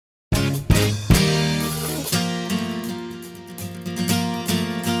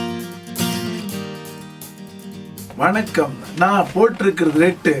வணக்கம். நான் போட்டிருக்கிறது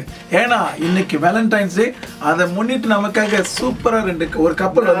ரெட்டு. ஏன்னா இன்னைக்கு வேலண்டைன்ஸ் டே. அதை முன்னிட்டு நமக்காக சூப்பரா ஒரு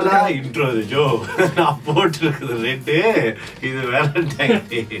கப்பல் வந்து இன்ட்ரோ ஜோ. நான் போட்டிருக்கிறது ரெட்டு, இது வேலண்டைன்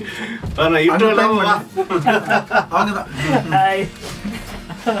டே. அவங்கதான்.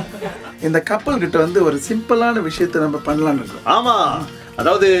 இந்த கப்பல் கிட்ட வந்து ஒரு சிம்பிளான விஷயத்தை நம்ம பண்ணலாம்னு இருக்கோம். ஆமா,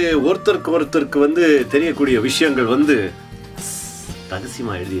 அதாவது ஒருத்தருக்கு வந்து தெரியக்கூடிய விஷயங்கள் வந்து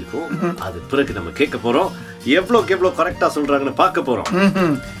ரகசியமா எழுதியிருக்கோம். அது பிறகு நம்ம கேட்க போறோம். எவ்வளவு கரெக்டா சொல்றாங்கன்னு பார்க்க போறோம்.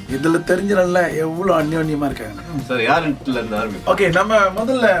 இதுல தெரிஞ்சல எவ்வளவு அந்யோன்யமா இருக்காங்க. சரி, யாருல இருந்து ஆரம்பிப்போம்? ஓகே, நம்ம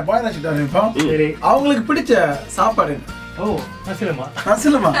முதல்ல பாய் ராஜ் கிட்ட ஆரம்பிப்போம். சரி, அவங்களுக்கு பிடிச்ச சாப்பாடு என்ன? ஓ, நசிலமா.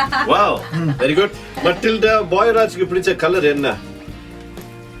 நசிலமா. Wow, very good. மட்டில்டா, பாய் ராஜ்க்கு பிடிச்ச கலர் என்ன?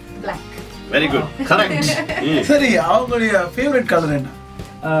 Black. Very good, correct. சரி, அவங்களுடைய ஃபேவரட் கலர் என்ன?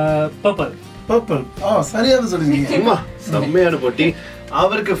 பர்பிள். பர்பிள். சரியா சொல்லுவீங்க. சும்மா செம்மையான போட்டி.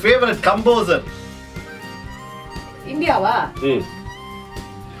 அவருக்கு ஃபேவரட் கம்போசர்? இந்தியாவா?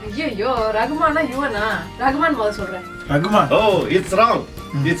 ஐயோ, ரகுமானா யுவனா? ரகுமான் முதல்ல சொல்றேன். ரகுமான். ஓ, இட்ஸ் ராங்.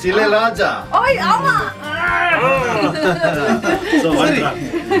 இட்ஸ் இளையராஜா. ஓய், ஆமா. சரி,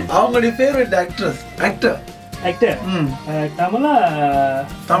 அவங்களுடைய ஃபேவரட் ஆக்டர்? தமிழா?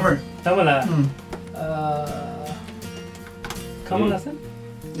 தமிழா. கமல்ஹாசன்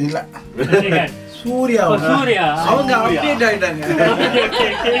இல்ல, சூர்யா. அவங்க அப்டேட் ஆயிட்டாங்க.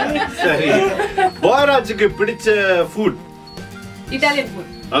 சரி, பாய்ராஜுக்கு பிடிச்ச food? Italian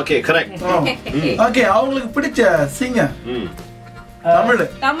food. Okay, correct. Okay, அவங்களுக்கு பிடிச்ச சிங்கர்? தமிழ்.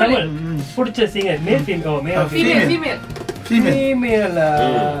 பிடிச்ச singer male female? Female.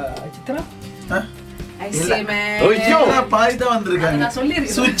 Chitra? பாரிதான் வந்திருக்காங்க.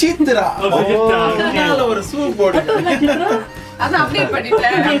 சுசித்ரா. ஒரு சூ போடு.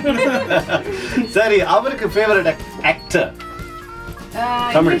 சரி, அவருக்கு ஃபேவரட் ஆக்டர்?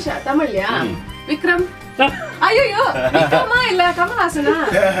 தமிழ்யா? விக்ரம். ஐயோ, விக்ரமா இல்ல கமல்ஹாசனா?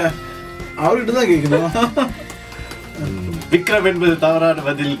 அவர்கிட்ட தான் கேட்கணும். விக்ரம் என்பது தவறான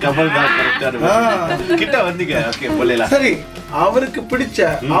பதில். கமல் தான் கரெக்டான. கிட்ட வந்தீங்க. ஓகே, போலாம். சரி, அவங்களுக்கு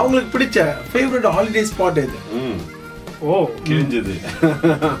பிடிச்ச ஃபேவரட் ஹாலிடே ஸ்பாட் எது? ஓ, கிழிஞ்சது.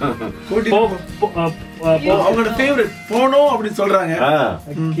 அவங்களோட ஃபேவரட் போனோம் அப்படி சொல்றாங்க.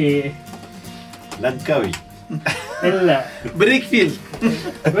 ஓகே, லங்காவி இல்ல, பிரேக் ஃபீல்.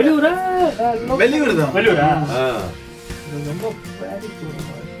 வெளியூர் தான். வெளியூரா? ரொம்ப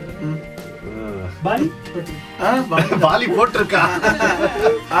பாலி போட்டிருக்கா.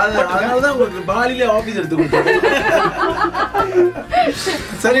 அதனாலதான் உங்களுக்கு பாலிலே ஆபீஸ் எடுத்து கொடுத்தாங்க.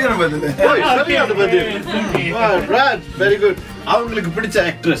 சரியான பதில். Very good. அவங்களுக்கு பிடிச்ச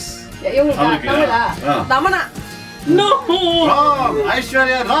ஆக்ட்ரஸ்? தமனா. நோ,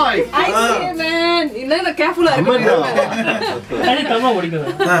 ஐஸ்வர்யா ராய். இல்ல, கேர்ஃபுல்லா இருக்கு. தமனா பிடிக்கும்.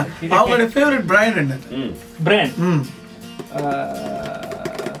 அவங்களோட ஃபேவரட் பிராண்ட் என்ன? Brand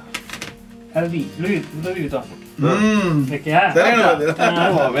LV, Louis Vuitton.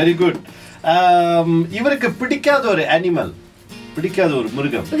 Very good. இவருக்கு பிடிக்காத ஒரு அனிமல், பிடிக்காத ஒரு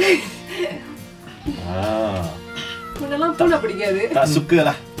மிருகம்? முன்னெல்லாம் பூனை பிடிக்காது.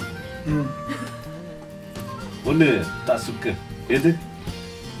 தசுக்குடா. ஒண்ணு தசுக்கு. எது?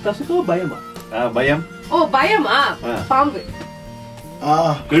 தசுக்கு பயமா? பயம். ஓ, பயமா? பாம்பு.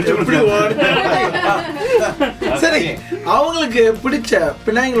 சரி, அவங்களுக்கு பிடிச்ச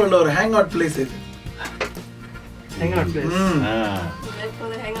பினாங்கில் உள்ள ஒரு ஹேங் அவுட் பிளேஸ் எது? Hang out place.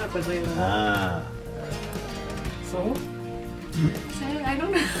 Hang out பண்றேன். So I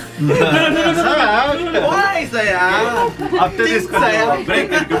don't know. Why, Saya? After this break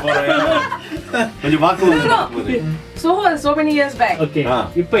இருக்கு போறேன். கொஞ்சம் வாக்கு. So many years back. Okay.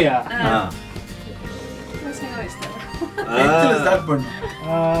 இப்பயா? XL start பண்ணு.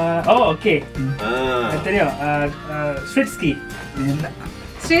 ஓகே. தெரியும். Street ski. இல்ல.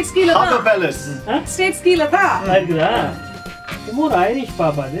 ஸ்ட்ரீட் ஸ்கீல தான். Harbour Palace. ஸ்ட்ரீட் ஸ்கீல தான். இருக்குதா? மோர் ஐரிஷ்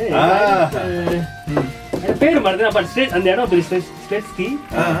பாப்பா அது. பேர் மறந்து அப்ப ஸ்ட்ரீட் அந்த இடம் ஒரு ஸ்ட்ரீட் ஸ்கீ.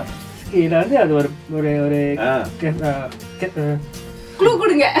 ஸ்கீல வந்து அது ஒரு க்ளூ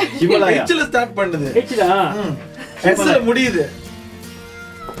கொடுங்க. எக்ஸல் ஸ்டார்ட் பண்ணுது. எக்ஸலா? எக்ஸல் முடியுது.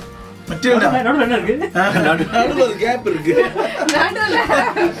 மட்டில்டா. நடுவுல என்ன இருக்கு? நடுவுல ஒரு கேப் இருக்கு. நடுவுல.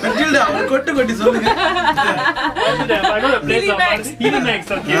 மட்டில்டா, அவ கொட்டி சொல்லுங்க.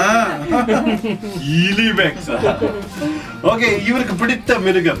 இலிமேக்ஸ். ஓகே, இவருக்கு பிடித்த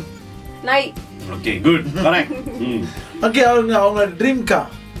மிருகம்? நாய். Okay, good, correct. ஓகே, அவங்க ட்ரீம் கா.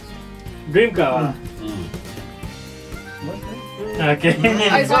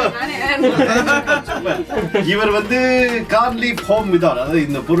 இவர் வந்து கார் லீவ் ஹோம் வித்அவுட், அதாவது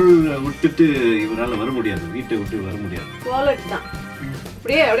இந்த பொருள் விட்டுட்டு இவரால வர முடியாது, வீட்டை விட்டு வர முடியாது. வாலெட் தான்.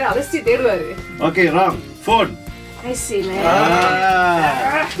 அப்படியே அலசி தேடுவாரு. Okay, wrong. Phone. I see, man.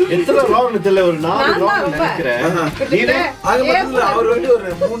 எத்தனை ராங் தெரியல, ஒரு 4 ராங் நினைக்கிறேன். நீனே ஆக மொத்தத்துல அவர் வந்து ஒரு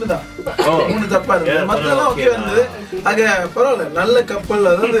 3 தான். 3 தப்பா இருக்கு. மத்தெல்லாம் ஓகே வந்தது. ஆக பரவாயில்ல, நல்ல கப்பல்.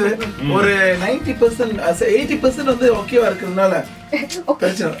 அதாவது ஒரு 90% 80% வந்து ஓகேவா இருக்கிறதுனால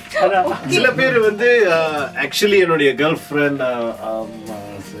பிரச்சனை. சில பேர் வந்து ஆக்சுவலி என்னுடைய கேர்ள் ஃப்ரெண்ட்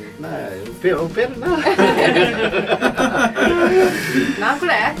பேர் என்ன, நான்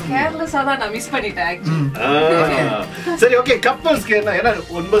கூட கேர்லெஸ்ஸா தான் நான் மிஸ் பண்ணிட்டேன். சரி ஓகே. கப்பல்ஸ்க்கு என்ன, ஏன்னா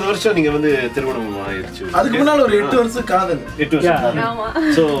 9 வருஷம் நீங்க வந்து திருமணம் ஆயிடுச்சு, அதுக்கு முன்னால ஒரு 8 வருஷம் காதல். 8 வருஷம். ஆமா.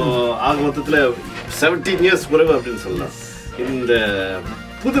 சோ ஆக மொத்தத்துல 17 இயர்ஸ் உறவு அப்படின்னு சொல்லலாம். இந்த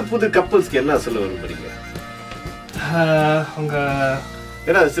புது கப்பல்ஸ்க்கு என்ன சொல்ல விரும்புறீங்க? உங்க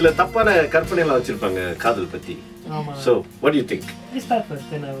ஏன்னா சில தப்பான கற்பனை எல்லாம் வச்சிருப்பாங்க காதல் பத்தி. So what do you think?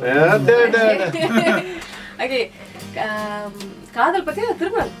 Okay. காதல் பத்தி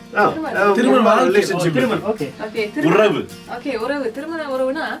திருமணம். உறவு. ஓகே, உறவு. திருமண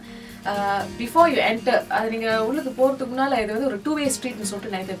உறவுனா before you enter, அது நீங்க உள்ளுக்கு போறதுக்கு முன்னால இது வந்து ஒரு 2-way ஸ்ட்ரீட்னு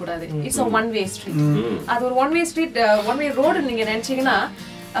சொல்லிட்டு நினைக்க கூடாது. It's a one-way street. அது ஒரு one-way street, one-way road நீங்க நினைச்சீங்கன்னா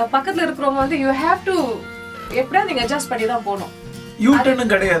பக்கத்துல இருக்கிறவங்க வந்து you have to எப்படியா நீங்க அட்ஜஸ்ட் பண்ணி தான் போகணும்.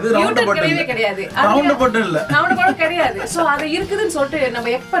 யூட்டர்னும் கிடையாது, ரவுண்ட் பட்டன் கிடையாது, ரவுண்ட் பட்டன் இல்ல, ரவுண்ட் பட்டன் கிடையாது. சோ அது இருக்குதுன்னு சொல்லிட்டு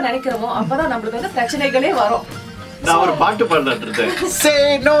நம்ம எப்ப நினைக்கிறோமோ அப்பதான் நம்மளுக்கு வந்து பிரச்சனைகளே வரும். நான் ஒரு பாட்டு பாடிட்டு இருக்கேன், say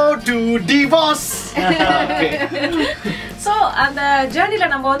no to divorce. So அந்த ஜர்னில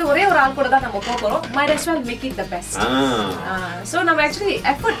நம்ம வந்து ஒரே ஒரு ஆள் கூட தான் நம்ம போறோம். might as well make it the best. So நம்ம actually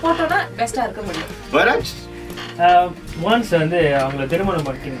effort போட்டோம்னா பெஸ்டா இருக்க முடியும். Radge ஒன்ஸ் வந்து அவங்க திருமணம்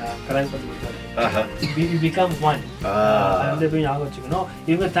பண்ணிட்டீங்கன்னா கல்யாணம் பண்ணி become one. அந்த போய் ஞாபகம் வச்சுக்கணும்.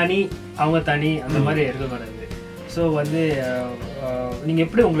 இவங்க தனி அவங்க தனி அந்த மாதிரி இருக்கக்கூடாது. ஸோ வந்து நீங்க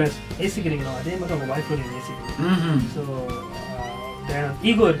எப்படி உங்களை நேசிக்கிறீங்களோ அதே மாதிரி உங்க வாய்ஃபை நீங்க நேசிக்கணும். ஸோ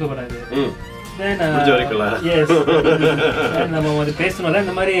ஈகோ இருக்கக்கூடாது. நம்ம வந்து பேசணும்ல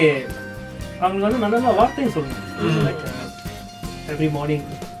இந்த மாதிரி அவங்களுக்கு வந்து நல்ல வார்த்தையும் சொல்லணும். லைக் எவ்ரி மார்னிங்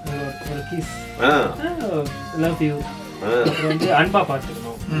ஒரு கிஸ், லவ் யூ, அப்புறம் வந்து அன்பா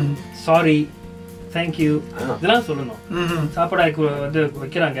பார்த்துக்கணும், சாரி, தேங்க்யூ, இதெல்லாம் சொல்லணும். சாப்பாடு வந்து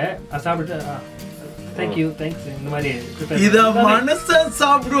வைக்கிறாங்க, சாப்பிட்டு தேங்க்யூ, தேங்க்ஸ், இந்த மாதிரி. இத மனுஷன்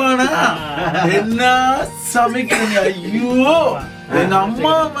சாப்பிடுவானா? என்ன சமைக்கிறீங்க? ஐயோ, எங்க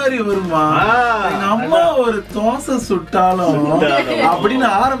அம்மா மாதிரி வருமா? எங்க அம்மா ஒரு தோசை சுட்டாலும் அப்படின்னு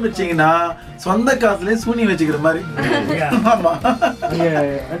ஆரம்பிச்சீங்கன்னா சொந்த காசுலயே சூனி வச்சுக்கிற மாதிரி. ஆமா.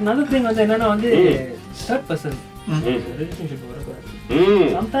 another thing வந்து என்னன்னா வந்து third person ரிலேஷன்ஷிப் வரக்கூடாது.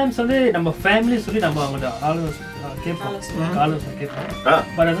 சம்டைம்ஸ் வந்து நம்ம ஃபேமிலி சொல்லி நம்ம அவங்க ஆலோசனை கேட்போம்.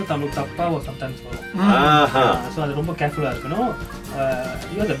 பட் அது நமக்கு தப்பா சம்டைம்ஸ் வரும். ஸோ அது ரொம்ப கேர்ஃபுல்லா இருக்கணும்.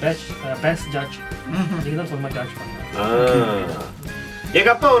 You are the best judge. நீங்க தான் சொன்ன மாதிரி ஜட்ஜ் பண்ணுங்க. எங்க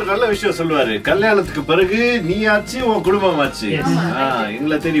அப்பா ஒரு நல்ல விஷயம் சொல்லுவாரு, கல்யாணத்துக்கு பிறகு நீ ஆச்சு உன் குடும்பம் ஆச்சு,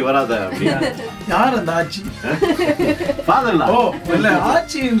 எங்களை தேடி வராத அப்படின்னு. யார் அந்த ஆட்சி? ஃபாதர்ல. ஓ இல்ல,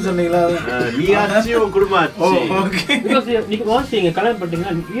 ஆட்சின்னு சொன்னீங்களா? நீ ஆச்சு உன் குடும்பம் ஆச்சு. ஓகே. பிகாஸ் நீங்க வான்ஸ் நீங்க கல்யாணம்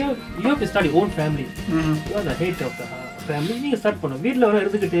பண்ணிட்டீங்கன்னா you have to start your own family. You are the head of the family. நீங்க ஸ்டார்ட் பண்ணணும். வீட்ல வர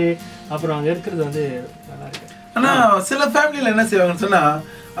எடுத்துக்கிட்டு அப்புறம் அங்க இருக்கிறது வந்து நல்லா இருக்கு. ஆனா சில ஃபேமிலில என்ன செய்வாங்கன்னு சொன்னா,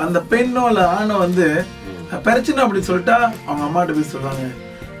 அந்த பெண்ணோ இல்ல ஆணோ வந்து பிரச்சனை அப்படி சொல்லிட்டா அவங்க அம்மாட்ட போய் சொல்லுவாங்க,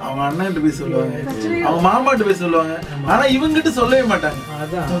 அவங்க அண்ணன்கிட்ட போய் சொல்லுவாங்க, அவங்க மாமாட்ட போய் சொல்லுவாங்க. ஆனா இவங்கிட்ட சொல்லவே மாட்டாங்க.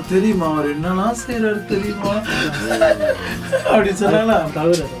 அதான் தெரியுமா அவர் என்னெல்லாம் செய்யறாரு தெரியுமா அப்படி சொன்னால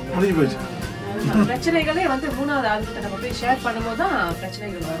முடிஞ்சு போச்சு. பிரச்சனைகளே வந்து மூணாவது ஆளுகிட்ட நம்ம போய் ஷேர் பண்ணும்போது தான்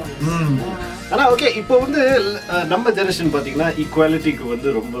பிரச்சனைகள் வரும். ஆனா ஓகே, இப்போ வந்து நம்ம ஜெனரேஷன் பாத்தீங்கன்னா ஈக்குவாலிட்டிக்கு வந்து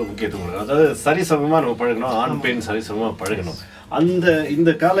ரொம்ப முக்கியத்துவம். அதாவது சரிசமமா நம்ம பழகணும், ஆண் பெண் சரிசமமா பழகணும்.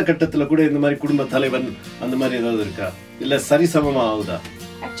 இந்த காலகட்டத்துல கூட இந்த மாதிரி குடும்ப தலைவன் அந்த மாதிரி ஏதாவது இருக்கா, இல்ல சரிசமமா ஆகுதா?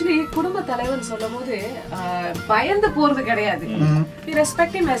 ஆக்சுவலி குடும்ப தலைவன் சொல்லும் போது பயந்து போறது கிடையாது. we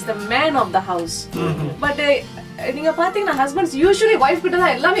respect him as the man of the house. But நீங்க பாத்தீங்கன்னா ஹஸ்பண்ட்ஸ் யூசுவலி வைஃப் கிட்ட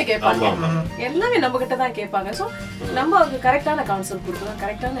தான் எல்லாமே கேட்பாங்க, எல்லாமே நம்ம கிட்ட தான் கேட்பாங்க. சோ நம்ம அவருக்கு கரெக்டான கவுன்சில் கொடுக்கணும்,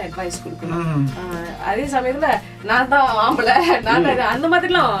 கரெக்டான அட்வைஸ் கொடுக்கணும். அதே சமயத்துல நான் தான் ஆம்பளை, நான் அந்த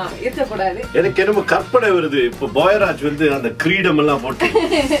மாதிரிலாம் இருக்கக்கூடாது. எனக்கு என்னமோ கற்பனை வருது. இப்போ பாயராஜ் வந்து அந்த கிரீடம் எல்லாம் போட்டு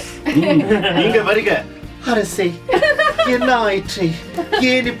நீங்க வரீங்க, அரசே என்ன ஆயிற்று,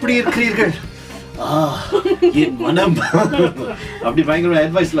 ஏன் இப்படி இருக்கிறீர்கள், என் மனம் அப்படி பயங்கர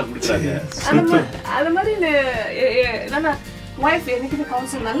அட்வைஸ் எல்லாம் கொடுத்தாங்க. அது மாதிரி நம்ம வைஃப் எனக்கு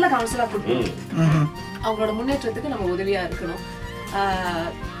கவுன்சில் நல்ல கவுன்சிலா கொடுக்கணும். அவங்களோட முன்னேற்றத்துக்கு நம்ம உதவியா இருக்கணும்.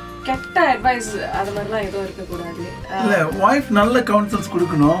 கெட்ட அட்வைஸ் அது மாதிரிலாம் எதுவும் இருக்கக்கூடாது. இல்ல வைஃப் நல்ல கவுன்சில்ஸ்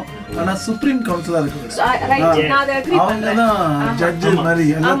கொடுக்கணும், ஆனா சுப்ரீம் கவுன்சிலா இருக்கக்கூடாது. நான் அதை அக்ரி பண்றேன். ஜட்ஜ் மாதிரி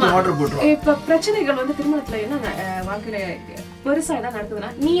எல்லாத்தையும் ஆர்டர் போட்டுருவோம். இப்ப பிரச்சனைகள் வந்து திருமணத்துல என்ன வாழ்க்கையில பெருசா என்ன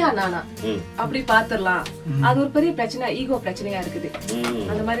நடக்குதுன்னா நீயா நானா அப்படி பாத்துடலாம். அது ஒரு பெரிய பிரச்சனை, ஈகோ பிரச்சனையா இருக்குது.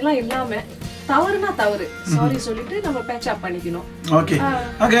 அந்த மாதிரி எல்லாம் இல்லாம தவறுனா தவறு சாரி சொல்லிட்டு நம்ம பேட்ச் அப் பண்ணிக்கணும். ஓகே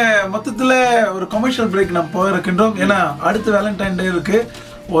அங்க மொத்தத்துல ஒரு கமர்ஷியல் பிரேக் நம்ம போயிருக்கின்றோம். ஏன்னா அடுத்த வேலண்டைன் டே இருக்கு.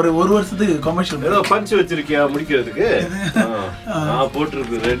 ஒரு வருஷத்துக்கு கமர்ஷியல் ஏதோ பஞ்ச் வச்சிருக்கியா முடிக்கிறதுக்கு? நான்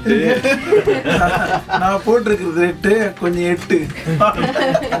போட்டிருக்கு ரெட்டு, நான் போட்டிருக்கிறது ரெட்டு கொஞ்சம் 8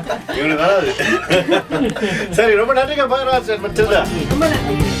 இவனுக்கு வராது. சரி, ரொம்ப நன்றிங்க பாயராஜ். ரொம்ப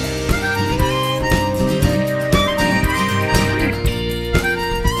நன்றி.